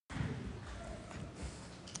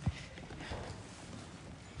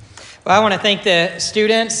Well, I want to thank the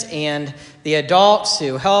students and the adults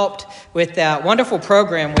who helped with that wonderful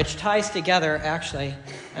program, which ties together. Actually,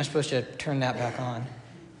 I'm supposed to turn that back on.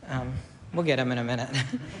 We'll get them in a minute.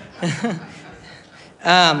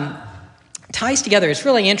 Ties together. It's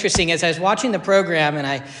really interesting. As I was watching the program, and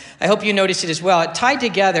I hope you noticed it as well, it tied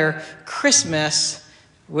together Christmas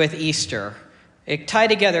with Easter. It tied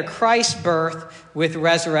together Christ's birth with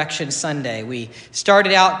Resurrection Sunday. We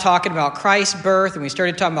started out talking about Christ's birth, and we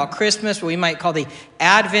started talking about Christmas, what we might call the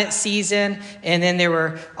Advent season. And then there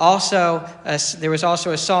was also a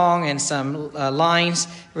song and some lines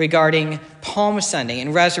regarding Palm Sunday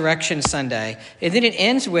and Resurrection Sunday. And then it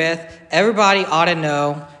ends with, everybody ought to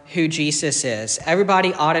know who Jesus is.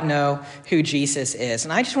 Everybody ought to know who Jesus is.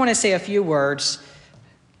 And I just want to say a few words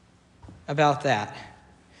about that.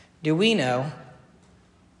 Do we know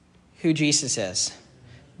who Jesus is?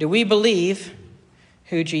 Do we believe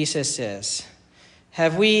who Jesus is?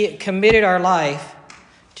 Have we committed our life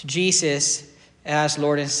to Jesus as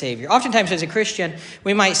Lord and Savior? Oftentimes as a Christian,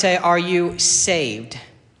 we might say, are you saved?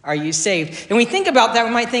 Are you saved? And we think about that,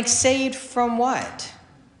 we might think, saved from what?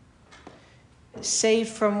 Saved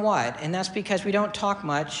from what? And that's because we don't talk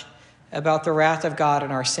much about the wrath of God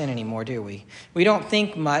and our sin anymore, do we? We don't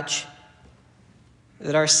think much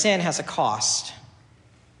that our sin has a cost.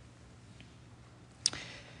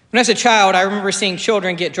 When I was a child, I remember seeing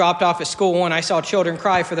children get dropped off at school, and I saw children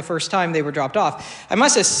cry for the first time they were dropped off. I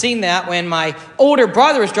must have seen that when my older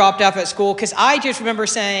brother was dropped off at school, because I just remember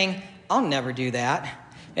saying, I'll never do that.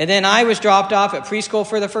 And then I was dropped off at preschool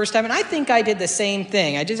for the first time, and I think I did the same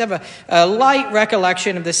thing. I just have a light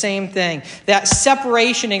recollection of the same thing. That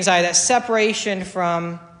separation anxiety, that separation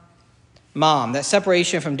from mom, that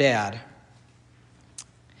separation from dad.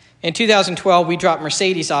 In 2012, we dropped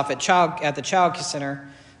Mercedes off at the child care center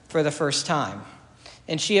for the first time.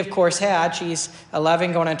 And she, of course, she's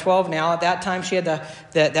 11 going on 12 now. At that time, she had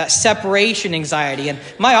that separation anxiety. And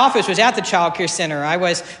my office was at the child care center. I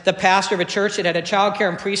was the pastor of a church that had a child care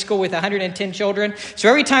and preschool with 110 children. So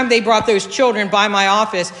every time they brought those children by my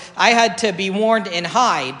office, I had to be warned and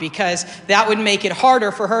hide, because that would make it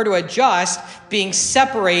harder for her to adjust being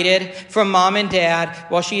separated from mom and dad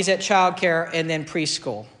while she's at child care and then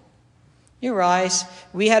preschool. You realize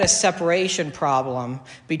we had a separation problem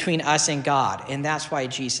between us and God, and that's why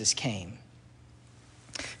Jesus came.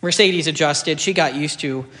 Mercedes adjusted. She got used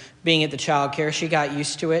to being at the child care. She got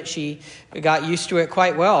used to it. She got used to it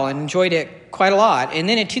quite well and enjoyed it quite a lot. And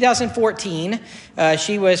then in 2014,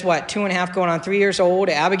 she was, 2.5 going on 3 years old.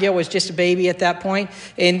 Abigail was just a baby at that point.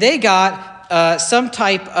 And they got some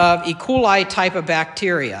type of E. coli type of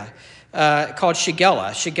bacteria called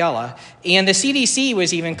Shigella. And the CDC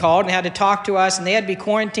was even called and had to talk to us, and they had to be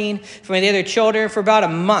quarantined from the other children for about a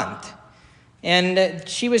month. And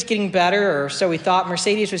she was getting better, or so we thought.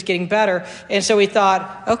 Mercedes was getting better. And so we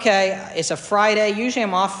thought, okay, it's a Friday. Usually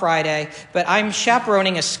I'm off Friday, but I'm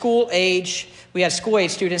chaperoning a school-age. We had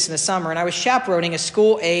school-age students in the summer, and I was chaperoning a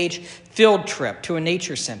school-age field trip to a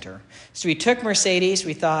nature center. So we took Mercedes.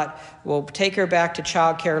 We thought, we'll take her back to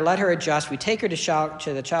child care, let her adjust. We take her to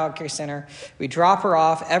the child care center. We drop her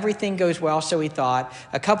off. Everything goes well, so we thought.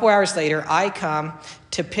 A couple hours later, I come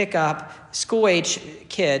to pick up school-age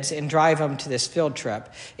kids and drive them to this field trip.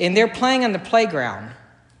 And they're playing on the playground.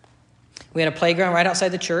 We had a playground right outside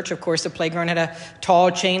the church. Of course, the playground had a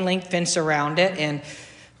tall chain-link fence around it, and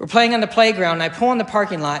we're playing on the playground, and I pull in the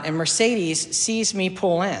parking lot, and Mercedes sees me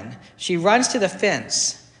pull in. She runs to the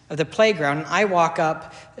fence of the playground, and I walk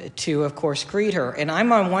up to, of course, greet her. And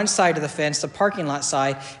I'm on one side of the fence, the parking lot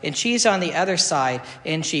side, and she's on the other side.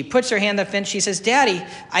 And she puts her hand on the fence. She says, Daddy,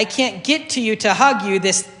 I can't get to you to hug you.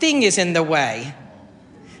 This thing is in the way.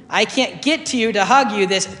 I can't get to you to hug you.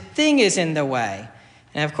 This thing is in the way.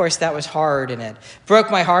 And of course, that was hard, and it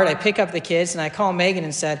broke my heart. I pick up the kids, and I call Megan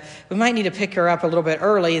and said, we might need to pick her up a little bit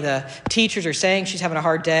early. The teachers are saying she's having a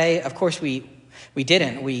hard day. Of course, we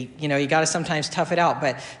didn't. You got to sometimes tough it out.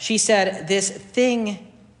 But she said, this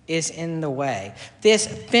thing is in the way. This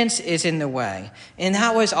fence is in the way. And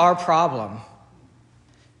that was our problem.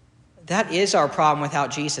 That is our problem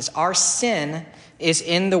without Jesus. Our sin is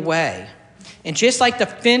in the way. And just like the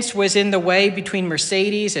fence was in the way between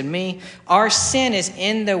Mercedes and me, our sin is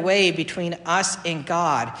in the way between us and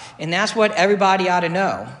God. And that's what everybody ought to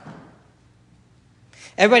know.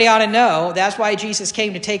 Everybody ought to know that's why Jesus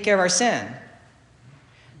came, to take care of our sin.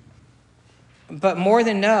 But more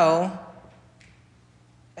than know,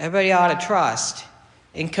 everybody ought to trust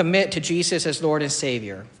and commit to Jesus as Lord and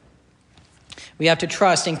Savior. We have to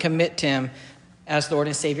trust and commit to him as Lord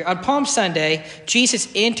and Savior. On Palm Sunday,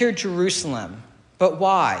 Jesus entered Jerusalem. But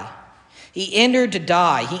why? He entered to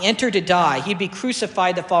die. He entered to die. He'd be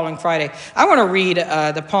crucified the following Friday. I want to read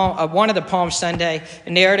one of the Palm Sunday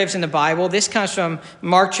narratives in the Bible. This comes from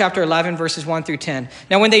Mark chapter 11, verses 1 through 10.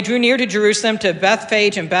 Now, when they drew near to Jerusalem, to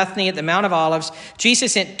Bethphage and Bethany at the Mount of Olives,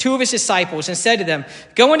 Jesus sent two of his disciples and said to them,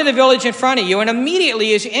 "Go into the village in front of you, and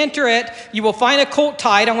immediately as you enter it, you will find a colt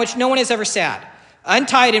tied on which no one has ever sat.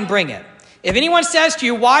 Untie it and bring it. If anyone says to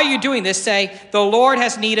you, 'Why are you doing this?' say, 'The Lord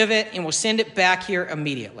has need of it, and will send it back here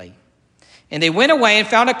immediately.'" And they went away and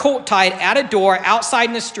found a colt tied at a door outside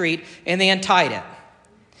in the street, and they untied it.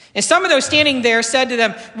 And some of those standing there said to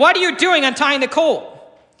them, "What are you doing untying the colt?"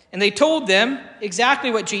 And they told them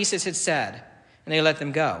exactly what Jesus had said, and they let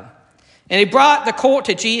them go. And they brought the colt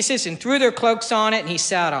to Jesus and threw their cloaks on it, and he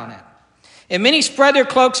sat on it. And many spread their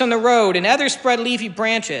cloaks on the road, and others spread leafy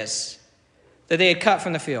branches that they had cut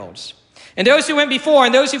from the fields. And those who went before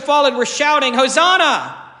and those who followed were shouting,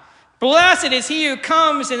 "Hosanna! Blessed is he who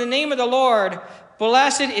comes in the name of the Lord.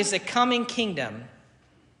 Blessed is the coming kingdom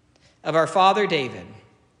of our father David.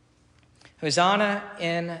 Hosanna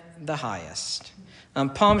in the highest." On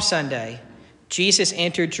Palm Sunday, Jesus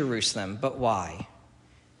entered Jerusalem, but why?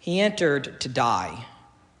 He entered to die.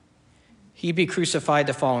 He'd be crucified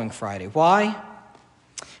the following Friday. Why?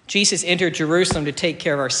 Jesus entered Jerusalem to take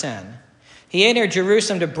care of our sin. He entered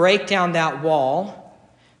Jerusalem to break down that wall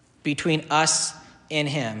between us in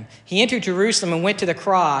him. He entered Jerusalem and went to the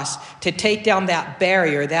cross to take down that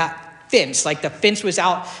barrier, that fence, like the fence was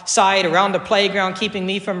outside around the playground keeping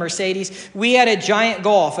me from Mercedes. We had a giant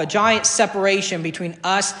gulf, a giant separation between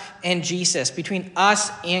us and Jesus, between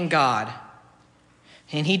us and God.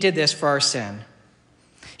 And he did this for our sin.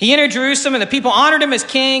 He entered Jerusalem and the people honored him as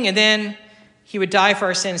king, and then he would die for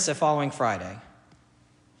our sins the following Friday.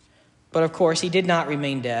 But of course, he did not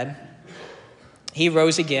remain dead. He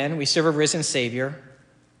rose again. We serve a risen Savior.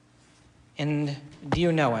 And do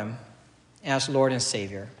you know him as Lord and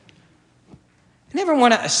Savior? I never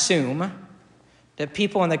want to assume that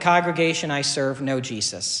people in the congregation I serve know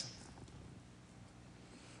Jesus.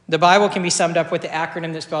 The Bible can be summed up with the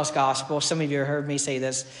acronym that spells gospel. Some of you have heard me say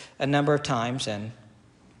this a number of times, and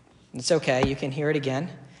it's okay. You can hear it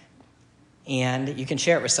again, and you can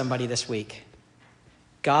share it with somebody this week.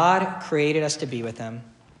 God created us to be with him.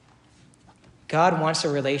 God wants a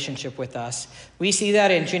relationship with us. We see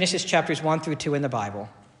that in Genesis chapters 1 through 2 in the Bible.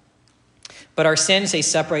 But our sins, they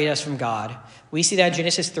separate us from God. We see that in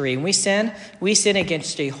Genesis 3. When we sin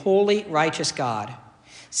against a holy, righteous God.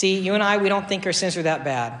 See, you and I, we don't think our sins are that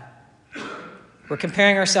bad. We're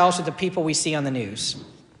comparing ourselves with the people we see on the news.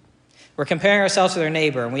 We're comparing ourselves with our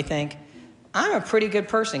neighbor, and we think, I'm a pretty good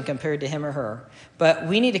person compared to him or her. But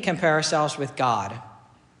we need to compare ourselves with God.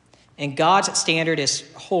 And God's standard is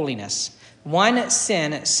holiness. One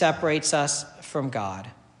sin separates us from God.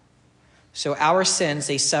 So our sins,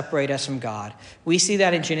 they separate us from God. We see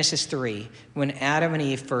that in Genesis 3, when Adam and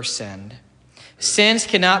Eve first sinned. Sins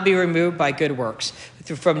cannot be removed by good works.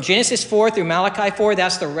 From Genesis 4 through Malachi 4,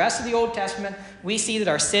 that's the rest of the Old Testament, we see that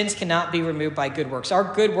our sins cannot be removed by good works. Our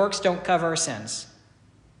good works don't cover our sins.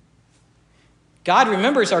 God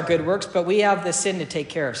remembers our good works, but we have the sin to take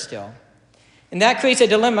care of still. And that creates a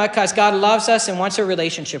dilemma because God loves us and wants a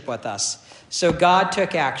relationship with us. So God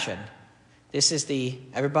took action. This is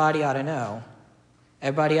everybody ought to know.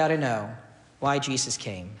 Everybody ought to know why Jesus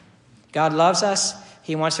came. God loves us.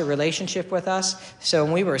 He wants a relationship with us. So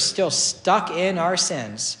when we were still stuck in our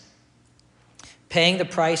sins, paying the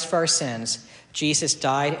price for our sins, Jesus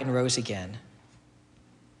died and rose again.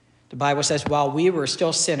 The Bible says, while we were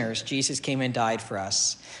still sinners, Jesus came and died for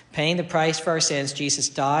us. Paying the price for our sins, Jesus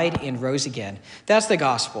died and rose again. That's the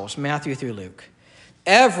Gospels, Matthew through Luke.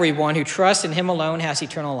 Everyone who trusts in him alone has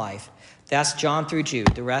eternal life. That's John through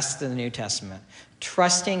Jude, the rest of the New Testament.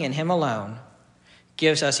 Trusting in him alone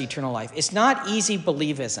gives us eternal life. It's not easy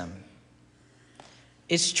believism.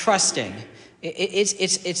 It's trusting.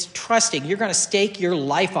 It's trusting. You're going to stake your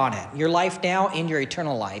life on it. Your life now and your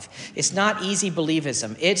eternal life. It's not easy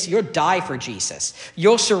believism. You'll die for Jesus.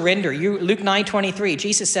 You'll surrender. Luke 9:23,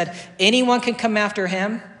 Jesus said, anyone can come after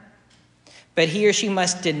him, but he or she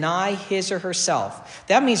must deny his or herself.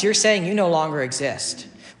 That means you're saying you no longer exist.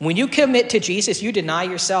 When you commit to Jesus, you deny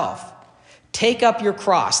yourself. Take up your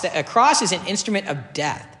cross. A cross is an instrument of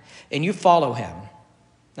death, and you follow him.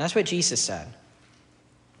 That's what Jesus said.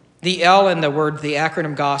 The L in the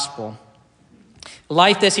acronym gospel.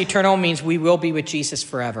 Life that's eternal means we will be with Jesus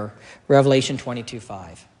forever. Revelation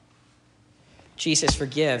 22:5. Jesus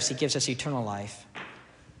forgives. He gives us eternal life.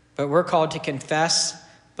 But we're called to confess,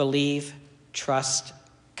 believe, trust,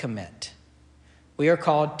 commit. We are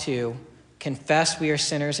called to confess we are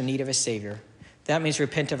sinners in need of a Savior. That means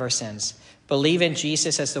repent of our sins. Believe in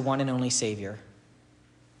Jesus as the one and only Savior.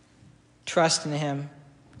 Trust in him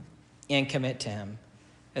and commit to him.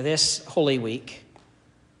 This Holy Week,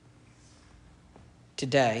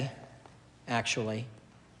 today, actually,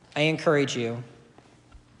 I encourage you,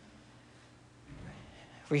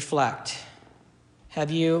 reflect.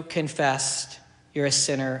 Have you confessed you're a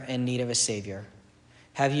sinner in need of a Savior?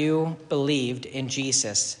 Have you believed in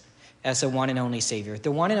Jesus as the one and only Savior?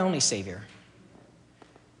 The one and only Savior.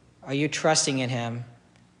 Are you trusting in him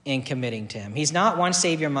and committing to him? He's not one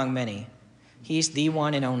Savior among many. He's the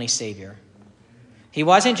one and only Savior. He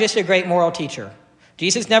wasn't just a great moral teacher.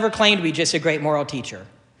 Jesus never claimed to be just a great moral teacher.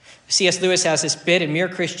 C.S. Lewis has this bit in Mere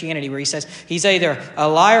Christianity where he says he's either a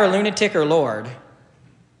liar, a lunatic, or Lord.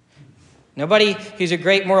 Nobody who's a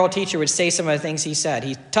great moral teacher would say some of the things he said.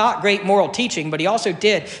 He taught great moral teaching, but he also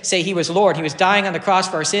did say he was Lord. He was dying on the cross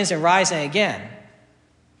for our sins and rising again.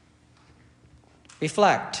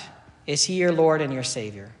 Reflect. Is he your Lord and your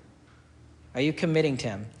Savior? Are you committing to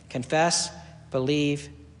him? Confess, believe,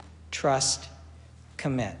 trust,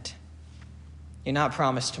 commit. You're not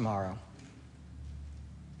promised tomorrow.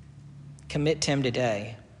 Commit to him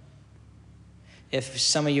today. If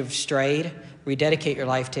some of you have strayed, rededicate your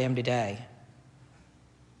life to him today.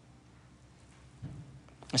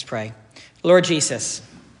 Let's pray. Lord Jesus,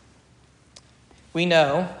 we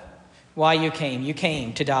know why you came. You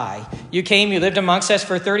came to die. You came, you lived amongst us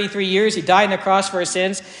for 33 years. You died on the cross for our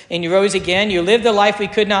sins, and you rose again. You lived the life we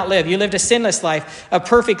could not live. You lived a sinless life, a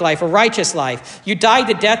perfect life, a righteous life. You died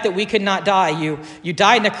the death that we could not die. You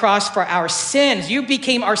died on the cross for our sins. You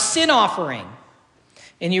became our sin offering,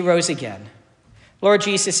 and you rose again. Lord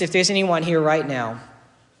Jesus, if there's anyone here right now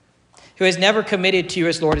who has never committed to you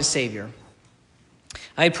as Lord and Savior,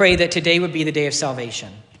 I pray that today would be the day of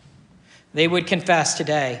salvation. They would confess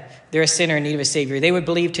today they're a sinner in need of a Savior. They would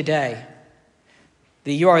believe today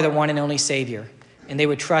that you are the one and only Savior, and they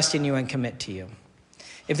would trust in you and commit to you.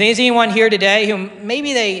 If there's anyone here today who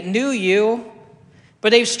maybe they knew you,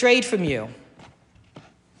 but they've strayed from you,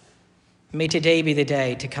 may today be the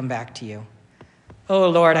day to come back to you. Oh,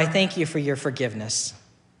 Lord, I thank you for your forgiveness.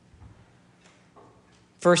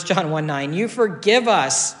 1 John 1:9, you forgive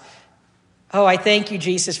us. Oh, I thank you,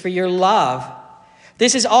 Jesus, for your love.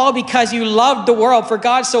 This is all because you loved the world. For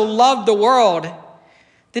God so loved the world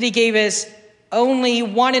that he gave his only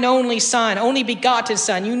one and only Son, only begotten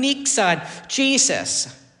Son, unique Son,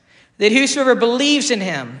 Jesus, that whosoever believes in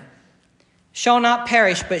him shall not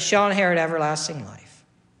perish, but shall inherit everlasting life.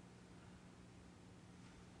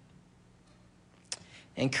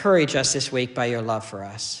 Encourage us this week by your love for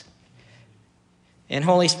us. And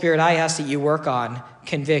Holy Spirit, I ask that you work on,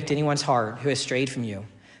 convict anyone's heart who has strayed from you,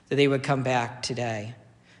 that they would come back today.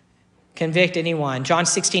 Convict anyone. John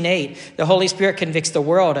 16:8, the Holy Spirit convicts the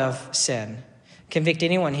world of sin. Convict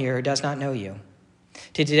anyone here who does not know you.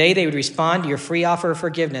 Today they would respond to your free offer of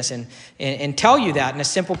forgiveness and tell you that in a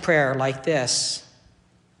simple prayer like this.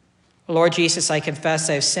 Lord Jesus, I confess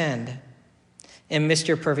I've sinned and missed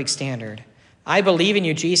your perfect standard. I believe in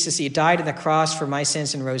you, Jesus, that you died on the cross for my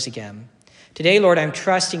sins and rose again. Today, Lord, I'm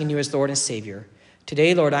trusting in you as Lord and Savior.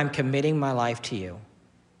 Today, Lord, I'm committing my life to you.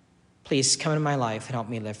 Please come into my life and help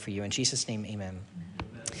me live for you. In Jesus' name, amen.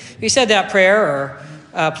 If you said that prayer,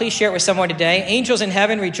 or please share it with someone today. Angels in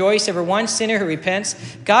heaven rejoice over one sinner who repents.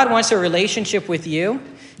 God wants a relationship with you.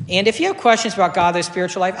 And if you have questions about God, their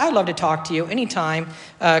spiritual life, I'd love to talk to you anytime.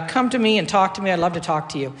 Come to me and talk to me. I'd love to talk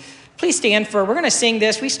to you. Please stand for, we're going to sing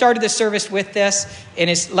this. We started the service with this, and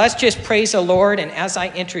let's just praise the Lord. And as I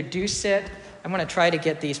introduce it, I'm going to try to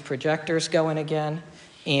get these projectors going again.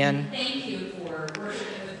 And thank you for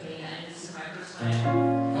worshiping with me. And this is my first time.